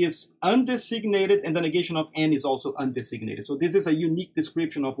 N is undesignated and the negation of N is also undesignated. So this is a unique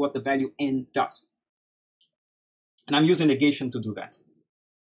description of what the value N does. And I'm using negation to do that.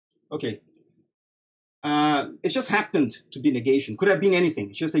 Okay. It just happened to be negation. Could have been anything.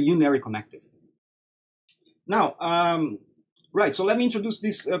 It's just a unary connective. Now, right, so let me introduce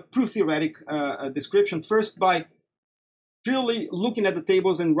this proof-theoretic description first by purely looking at the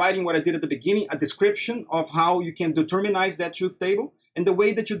tables and writing what I did at the beginning, a description of how you can determinize that truth table. And the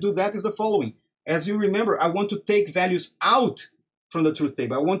way that you do that is the following. As you remember, I want to take values out from the truth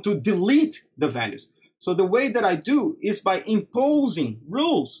table. I want to delete the values. So the way that I do is by imposing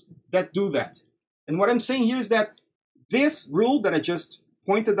rules that do that. And what I'm saying here is that this rule that I just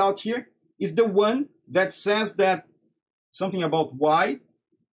pointed out here is the one that says that something about Y,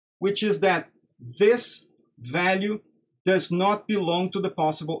 which is that this value does not belong to the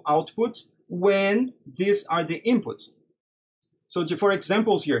possible outputs when these are the inputs. So for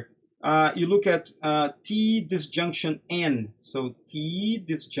examples here, you look at T disjunction N. So T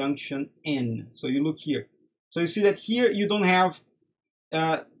disjunction N. So you look here. So you see that here you don't have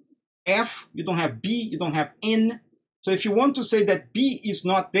F, you don't have B, you don't have N. So if you want to say that B is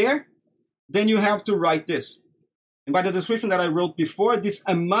not there, then you have to write this. And by the description that I wrote before, this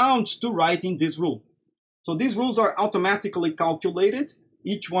amounts to writing this rule. So these rules are automatically calculated,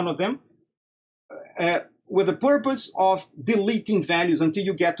 each one of them, with the purpose of deleting values until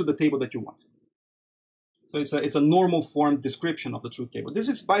you get to the table that you want. So it's a normal form description of the truth table. This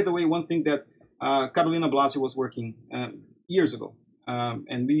is, by the way, one thing that Carolina Blasio was working years ago.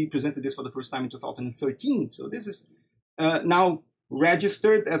 And we presented this for the first time in 2013. So this is now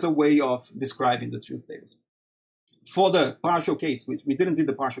registered as a way of describing the truth tables. For the partial case, which we didn't do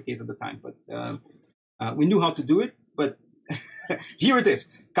the partial case at the time, but we knew how to do it. But here it is.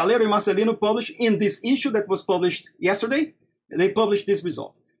 Calero and Marcelino published in this issue that was published yesterday. They published this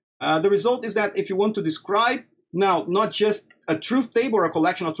result. The result is that if you want to describe now not just a truth table or a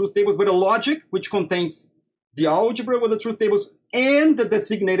collection of truth tables, but a logic which contains the algebra with the truth tables and the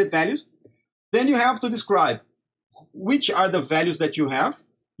designated values, then you have to describe which are the values that you have.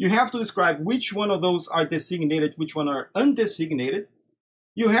 You have to describe which one of those are designated, which one are undesignated.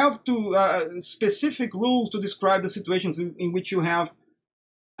 You have to specific rules to describe the situations in which you have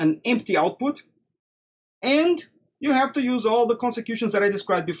an empty output. And you have to use all the consecutions that I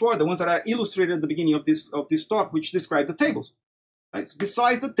described before, the ones that are illustrated at the beginning of this talk, which describe the tables. Right? So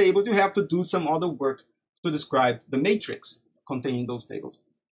besides the tables, you have to do some other work to describe the matrix containing those tables.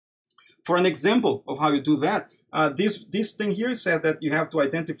 For an example of how you do that, this thing here says that you have to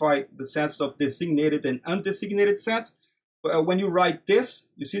identify the sets of designated and undesignated sets. When you write this,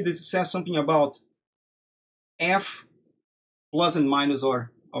 you see this says something about f plus and minus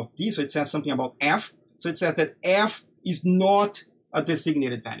or of d, so it says something about f. So it says that f is not a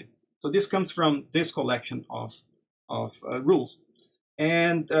designated value. So this comes from this collection of rules.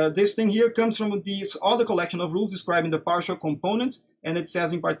 And this thing here comes from this other collection of rules describing the partial components. And it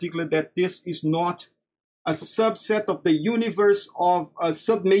says in particular that this is not a subset of the universe of a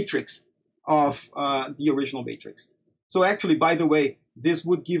submatrix of the original matrix. So actually, by the way, this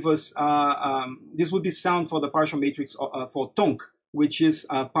would give us, this would be sound for the partial matrix for Tonk, which is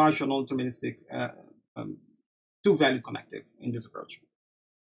a partial non-deterministic two-value connective in this approach.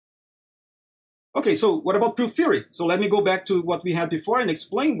 Okay, so what about proof theory? So let me go back to what we had before and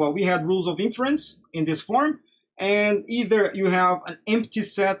explain. Well, we had rules of inference in this form, and either you have an empty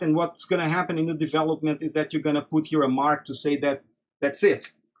set, and what's going to happen in the development is that you're going to put here a mark to say that that's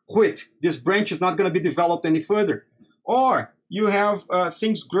it, quit. This branch is not going to be developed any further. Or you have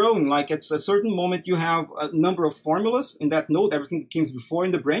things growing, like at a certain moment you have a number of formulas in that node, everything that came before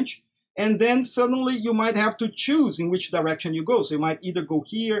in the branch, and then suddenly you might have to choose in which direction you go. So you might either go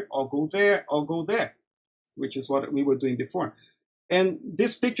here, or go there, or go there, which is what we were doing before. And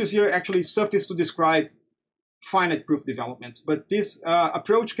these pictures here actually suffice to describe finite proof developments, but this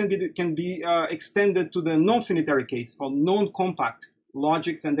approach can be extended to the non-finitary case for non-compact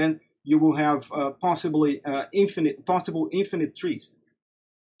logics, and then you will have possible infinite trees.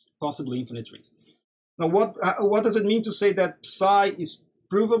 Now, what does it mean to say that psi is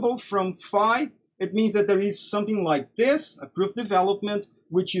provable from phi? It means that there is something like this, a proof development,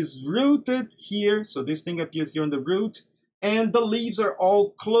 which is rooted here. So this thing appears here on the root, and the leaves are all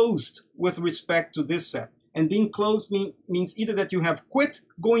closed with respect to this set. And being closed means either that you have quit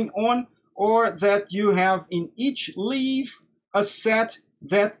going on, or that you have in each leaf a set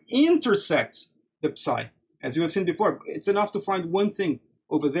that intersects the psi. As you have seen before, it's enough to find one thing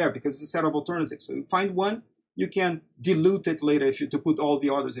over there because it's a set of alternatives. So you find one, you can dilute it later to put all the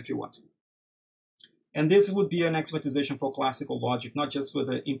others if you want. And this would be an axiomatization for classical logic, not just with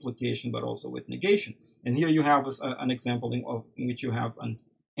the implication, but also with negation. And here you have an example in which you have an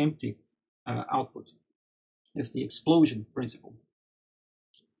empty output. It's the explosion principle.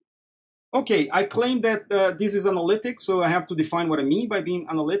 Okay, I claim that this is analytic, so I have to define what I mean by being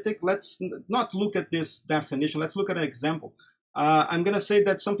analytic. Let's not look at this definition. Let's look at an example. I'm going to say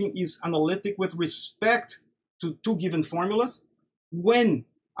that something is analytic with respect to two given formulas when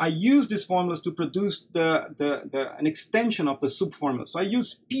I use these formulas to produce an extension of the subformula. So I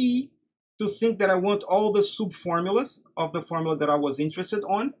use P to think that I want all the subformulas of the formula that I was interested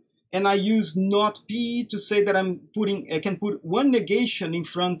on. And I use not P to say that I can put one negation in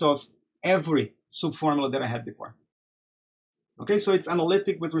front of every subformula that I had before. Okay, so it's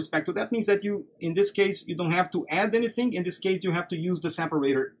analytic with respect to that. Means that in this case, you don't have to add anything. In this case, you have to use the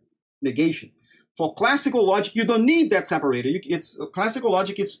separator negation. For classical logic, you don't need that separator. Classical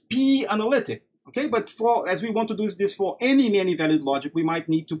logic is P analytic. Okay, but as we want to do this for many valued logic, we might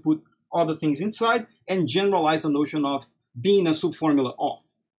need to put other things inside and generalize the notion of being a subformula of.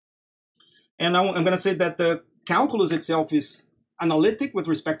 And now I'm going to say that the calculus itself is analytic with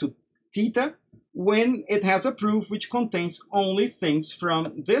respect to theta, when it has a proof which contains only things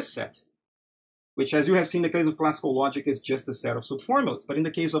from this set, which, as you have seen in the case of classical logic, is just a set of subformulas. But in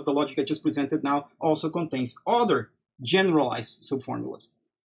the case of the logic I just presented now, also contains other generalized subformulas.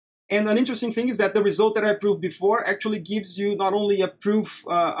 And an interesting thing is that the result that I proved before actually gives you not only a proof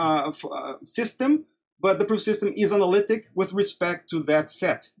system, but the proof system is analytic with respect to that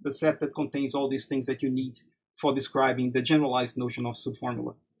set, the set that contains all these things that you need for describing the generalized notion of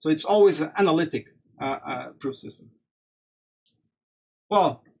subformula. So it's always an analytic proof system.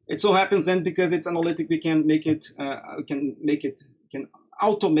 Well, it so happens then, because it's analytic, we can make it, can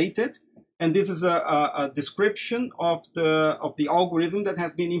automate it. And this is a description of the algorithm that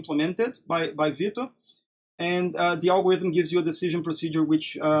has been implemented by Vito. And the algorithm gives you a decision procedure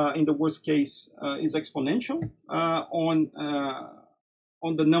which, in the worst case, is exponential on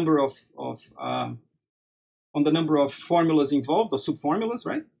the number of formulas involved, or subformulas,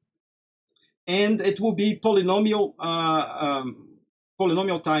 right? And it will be polynomial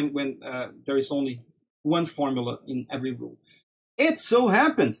time when there is only one formula in every rule. It so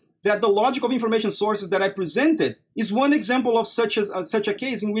happens that the logic of information sources that I presented is one example of such a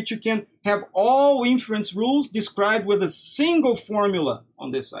case in which you can have all inference rules described with a single formula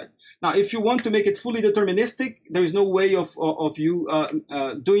on this side. Now, if you want to make it fully deterministic, there is no way of you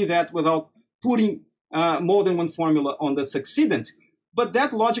doing that without putting more than one formula on the succedent. But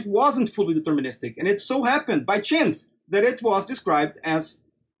that logic wasn't fully deterministic, and it so happened by chance that it was described as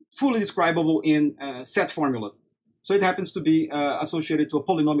fully describable in set formula. So it happens to be associated to a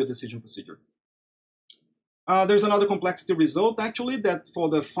polynomial decision procedure. There's another complexity result, actually, that for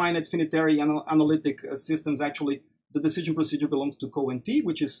the finite finitary analytic systems, actually, the decision procedure belongs to Co-NP,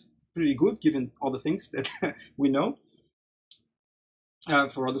 which is pretty good given all the things that we know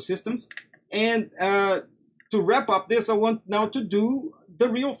for other systems. And to wrap up this, I want now to do the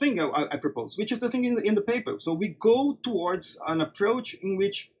real thing I propose, which is the thing in the paper. So we go towards an approach in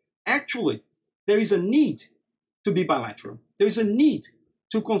which actually there is a need to be bilateral. There is a need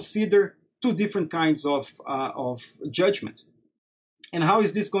to consider two different kinds of judgment. And how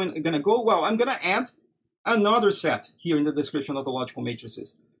is this going to go? Well, I'm going to add another set here in the description of the logical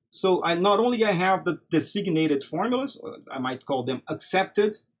matrices. So not only I have the designated formulas, I might call them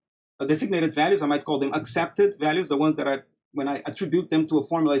accepted, designated values, I might call them accepted values, the ones that when I attribute them to a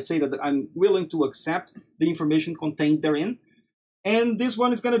formula, I say that I'm willing to accept the information contained therein. And this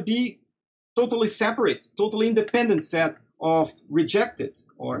one is going to be totally separate, totally independent set of rejected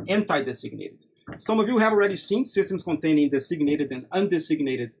or anti-designated. Some of you have already seen systems containing designated and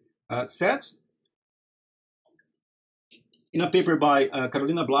undesignated sets. In a paper by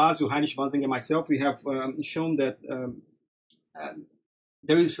Carolina Blasio, Heinrich Wanzing, and myself, we have shown that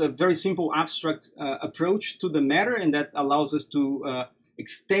there is a very simple abstract approach to the matter, and that allows us to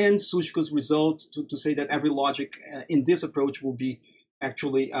extend Sushko's result to say that every logic in this approach will be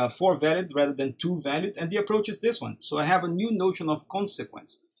actually 4-valued rather than 2-valued, and the approach is this one. So I have a new notion of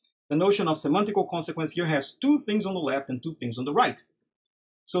consequence. The notion of semantical consequence here has two things on the left and two things on the right.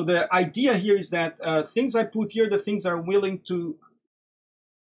 So the idea here is that things I put here, the things are willing to,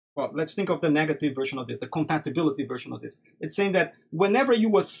 well, let's think of the negative version of this, the compatibility version of this. It's saying that whenever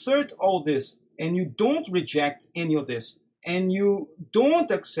you assert all this and you don't reject any of this, and you don't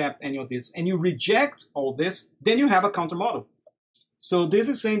accept any of this, and you reject all this, then you have a counter model. So this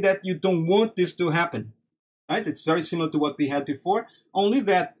is saying that you don't want this to happen, right? It's very similar to what we had before, only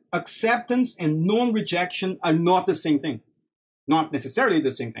that acceptance and non-rejection are not the same thing. Not necessarily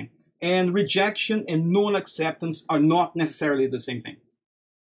the same thing. And rejection and non-acceptance are not necessarily the same thing.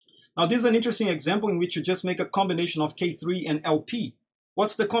 Now, this is an interesting example in which you just make a combination of K3 and LP.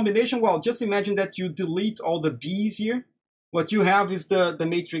 What's the combination? Well, just imagine that you delete all the B's here. What you have is the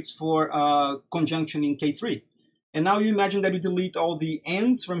matrix for conjunction in K3. And now you imagine that you delete all the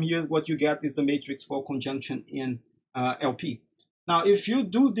N's from here. What you get is the matrix for conjunction in LP. Now, if you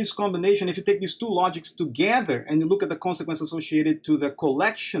do this combination, if you take these two logics together and you look at the consequence associated to the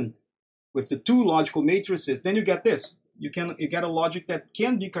collection with the two logical matrices, then you get this. You get a logic that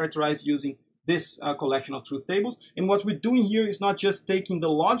can be characterized using this collection of truth tables. And what we're doing here is not just taking the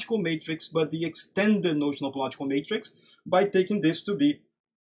logical matrix, but the extended notion of logical matrix by taking this to be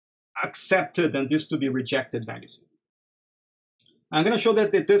accepted and this to be rejected values. I'm going to show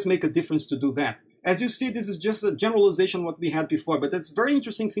that it does make a difference to do that. As you see, this is just a generalization of what we had before, but that's a very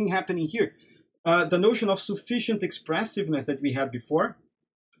interesting thing happening here. The notion of sufficient expressiveness that we had before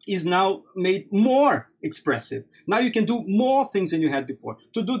is now made more expressive. Now you can do more things than you had before.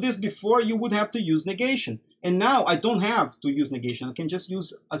 To do this before, you would have to use negation. And now I don't have to use negation. I can just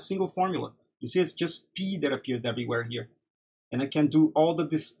use a single formula. You see, it's just P that appears everywhere here. And I can do all the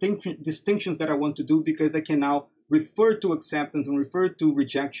distinctions that I want to do because I can now refer to acceptance and refer to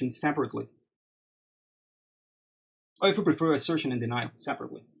rejection separately. Or if you prefer, assertion and denial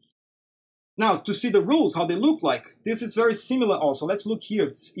separately. Now, to see the rules, how they look like, this is very similar also. Let's look here.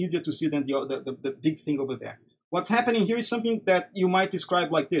 It's easier to see than the big thing over there. What's happening here is something that you might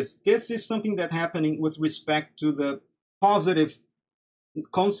describe like this. This is something that's happening with respect to the positive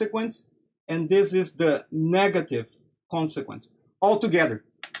consequence, and this is the negative consequence, all together,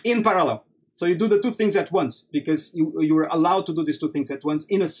 in parallel. So you do the two things at once, because you're allowed to do these two things at once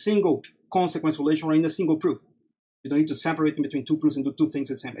in a single consequence relation or in a single proof. You don't need to separate in between two proofs and do two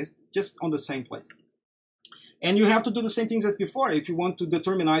things at the same time. It's just on the same place. And you have to do the same things as before. If you want to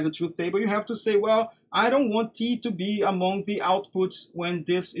determinize a truth table, you have to say, well, I don't want T to be among the outputs when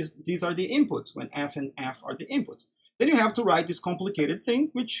these are the inputs, when F and F are the inputs. Then you have to write this complicated thing,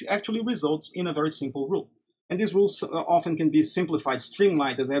 which actually results in a very simple rule. And these rules often can be simplified,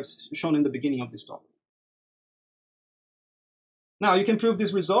 streamlined, as I have shown in the beginning of this talk. Now, you can prove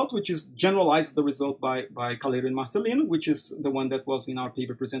this result, which is generalized the result by Calero and Marcelino, which is the one that was in our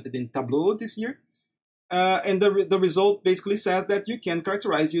paper presented in Tableau this year. And the result basically says that you can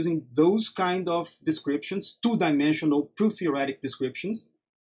characterize using those kind of descriptions, two-dimensional proof-theoretic descriptions.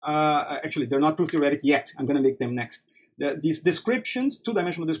 Actually, they're not proof-theoretic yet. I'm going to make them next. These descriptions,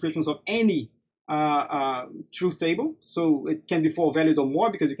 two-dimensional descriptions of any truth table. So it can be four-valued or more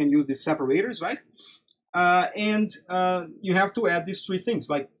because you can use these separators, right? And you have to add these three things,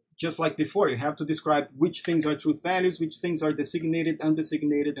 just like before. You have to describe which things are truth values, which things are designated,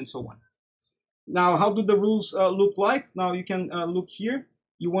 undesignated, and so on. Now, how do the rules look like? Now, you can look here.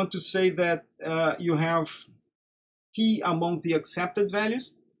 You want to say that you have T among the accepted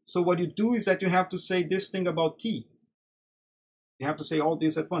values. So what you do is that you have to say this thing about T. You have to say all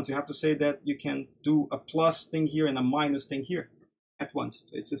this at once. You have to say that you can do a plus thing here and a minus thing here at once.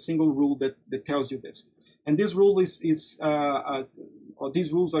 So it's a single rule that tells you this. And this rule or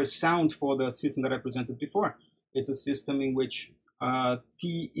these rules are sound for the system that I presented before. It's a system in which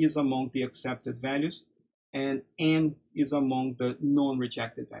T is among the accepted values and N is among the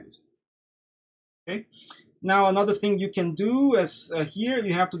non-rejected values. Okay. Now, another thing you can do is here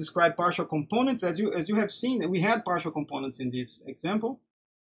you have to describe partial components. As you have seen, we had partial components in this example.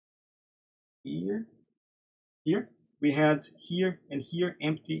 Here. We had here and here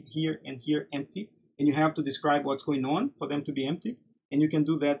empty, here and here empty. And you have to describe what's going on for them to be empty. And you can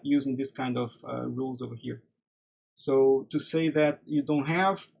do that using this kind of rules over here. So to say that you don't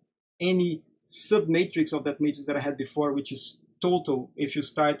have any submatrix of that matrix that I had before, which is total, if you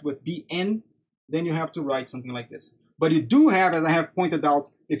start with Bn, then you have to write something like this. But you do have, as I have pointed out,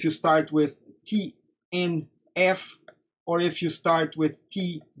 if you start with Tnf or if you start with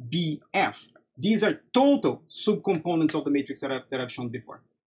Tbf. These are total subcomponents of the matrix that I've shown before,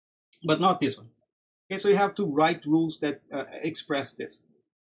 but not this one. Okay, so you have to write rules that express this.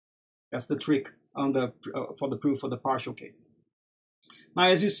 That's the trick on for the proof for the partial case. Now,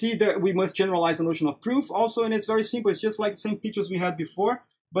 as you see, there we must generalize the notion of proof also, and it's very simple. It's just like the same pictures we had before,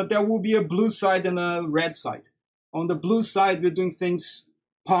 but there will be a blue side and a red side. On the blue side, we're doing things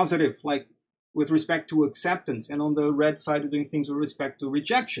positive, like with respect to acceptance, and on the red side, we're doing things with respect to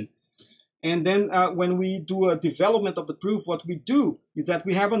rejection. And then when we do a development of the proof, what we do is that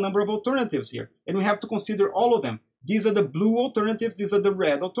we have a number of alternatives here, and we have to consider all of them. These are the blue alternatives, these are the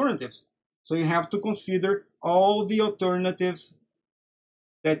red alternatives. So you have to consider all the alternatives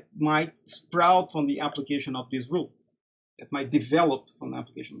that might sprout from the application of this rule, that might develop from the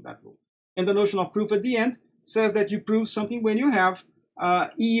application of that rule. And the notion of proof at the end says that you prove something when you have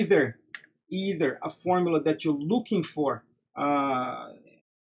either a formula that you're looking for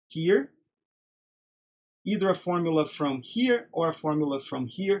here, either a formula from here or a formula from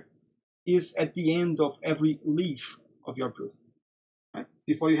here is at the end of every leaf of your proof. Right?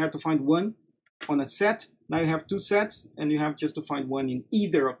 Before you had to find one on a set, now you have two sets, and you have just to find one in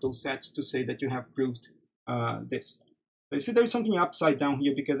either of those sets to say that you have proved this. So you see there's something upside down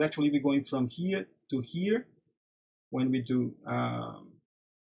here, because actually we're going from here to here when we do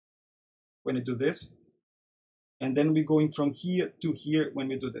this, and then we're going from here to here when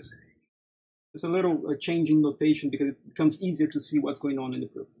we do this. It's a little change in notation because it becomes easier to see what's going on in the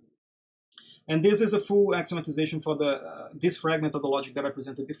proof. And this is a full axiomatization for this fragment of the logic that I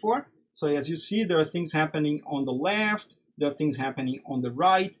presented before. So as you see, there are things happening on the left, there are things happening on the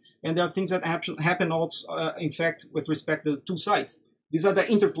right, and there are things that happen also, in fact, with respect to the two sides. These are the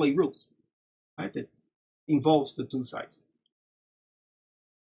interplay rules, right? It involves the two sides.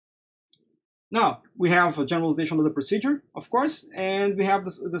 Now, we have a generalization of the procedure, of course, and we have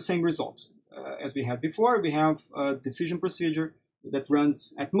the same results. as we had before, we have a decision procedure that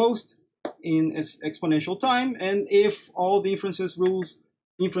runs at most in exponential time, and if all the inference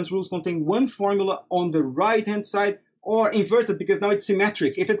rules contain one formula on the right-hand side, or inverted because now it's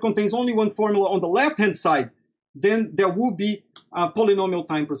symmetric. If it contains only one formula on the left-hand side, then there will be a polynomial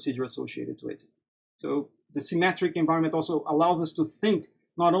time procedure associated to it. So the symmetric environment also allows us to think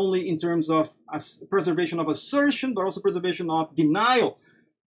not only in terms of preservation of assertion, but also preservation of denial.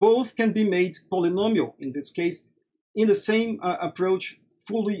 Both can be made polynomial, in this case, in the same approach,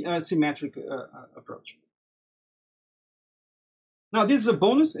 fully symmetric approach. Now, this is a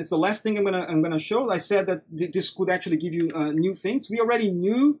bonus. It's the last thing I'm gonna show. I said that this could actually give you new things. We already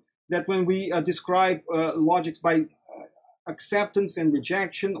knew that when we describe logics by acceptance and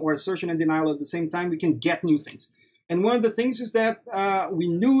rejection, or assertion and denial at the same time, we can get new things. And one of the things is that we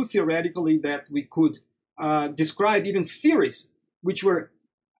knew theoretically that we could describe even theories which were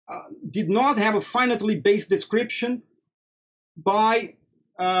did not have a finitely based description by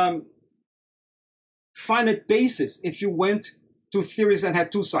finite basis if you went to theories that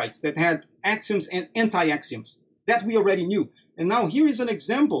had two sides, that had axioms and anti-axioms. That we already knew. And now here is an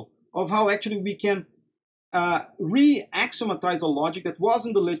example of how actually we can re-axiomatize a logic that was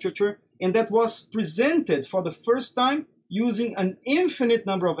in the literature and that was presented for the first time using an infinite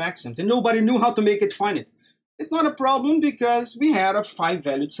number of axioms, and nobody knew how to make it finite. It's not a problem because we had a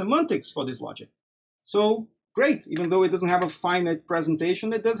 5-valued semantics for this logic. So great, even though it doesn't have a finite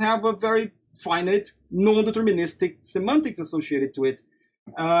presentation, it does have a very finite, non-deterministic semantics associated to it.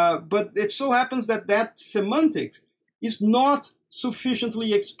 But it so happens that that semantics is not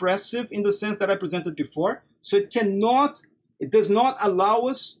sufficiently expressive in the sense that I presented before. So it does not allow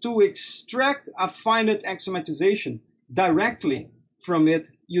us to extract a finite axiomatization directly from it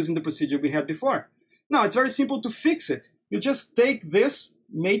using the procedure we had before. Now, it's very simple to fix it. You just take this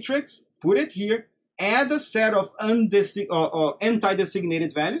matrix, put it here, add a set of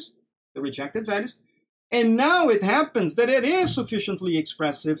anti-designated values, the rejected values, and now it happens that it is sufficiently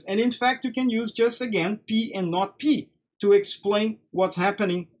expressive, and in fact you can use just again P and not P to explain what's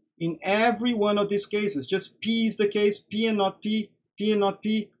happening in every one of these cases. Just P is the case, P and not P, P and not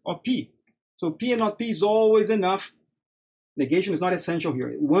P, or P. So P and not P is always enough. Negation is not essential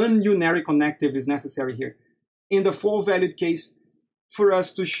here. One unary connective is necessary here. In the 4-valued case, for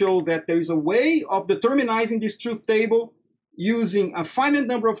us to show that there is a way of determinizing this truth table using a finite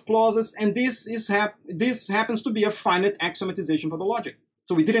number of clauses, and this happens to be a finite axiomatization for the logic.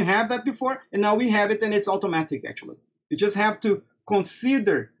 So we didn't have that before, and now we have it, and it's automatic actually. You just have to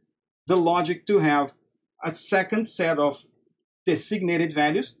consider the logic to have a second set of designated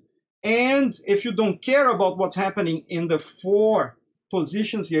values, and if you don't care about what's happening in the 4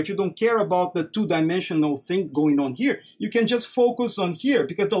 positions here, if you don't care about the 2-dimensional thing going on here, you can just focus on here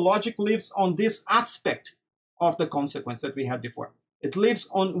because the logic lives on this aspect of the consequence that we had before. It lives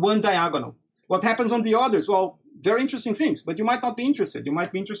on one diagonal. What happens on the others? Well, very interesting things, but you might not be interested. You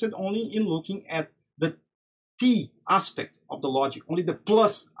might be interested only in looking at the T aspect of the logic, only the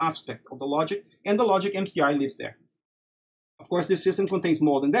plus aspect of the logic, and the logic MCI lives there. Of course, this system contains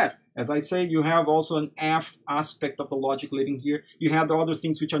more than that. As I say, you have also an F aspect of the logic living here. You have the other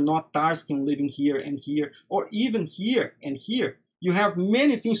things which are not Tarskian living here and here, or even here and here. You have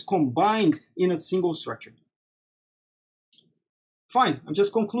many things combined in a single structure. Fine, I'll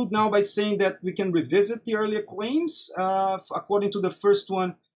just conclude now by saying that we can revisit the earlier claims. According to the first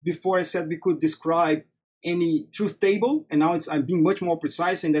one, before I said we could describe any truth table, and now I'm being much more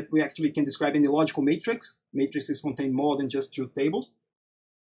precise in that we actually can describe any logical matrix. Matrices contain more than just truth tables.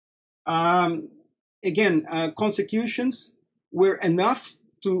 Again, consecutions were enough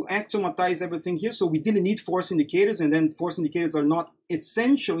to axiomatize everything here, so we didn't need force indicators, and then force indicators are not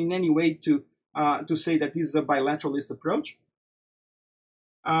essential in any way to say that this is a bilateralist approach.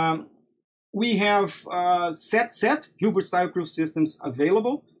 We have set Hilbert-style proof systems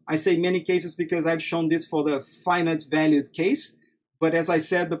available. I say many cases because I've shown this for the finite valued case, but as I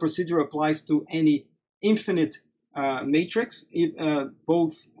said, the procedure applies to any infinite matrix,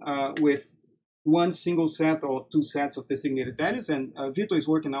 both with one single set or 2 sets of designated values, and Vito is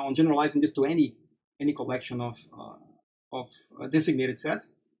working now on generalizing this to any collection of designated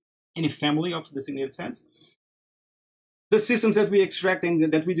sets, any family of designated sets. The systems that we extract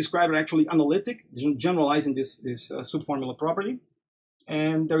and that we describe are actually analytic, generalizing this subformula property.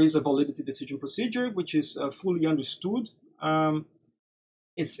 And there is a validity decision procedure, which is fully understood.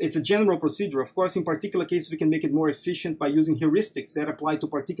 It's a general procedure. Of course, in particular cases, we can make it more efficient by using heuristics that apply to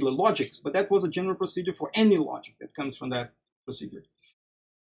particular logics. But that was a general procedure for any logic that comes from that procedure,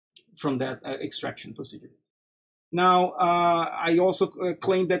 from that extraction procedure. Now, I also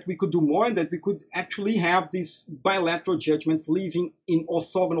claim that we could do more and that we could actually have these bilateral judgments living in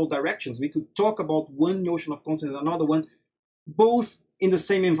orthogonal directions. We could talk about one notion of consequence and another one, both in the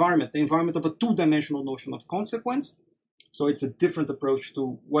same environment, the environment of a two-dimensional notion of consequence. So it's a different approach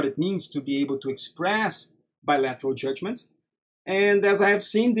to what it means to be able to express bilateral judgments. And as I have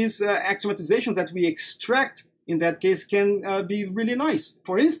seen, these axiomatizations that we extract in that case can be really nice.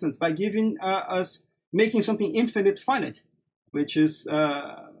 For instance, by giving us making something infinite finite, which is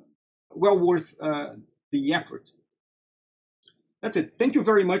well worth the effort. That's it. Thank you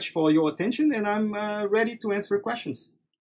very much for your attention, and I'm ready to answer questions.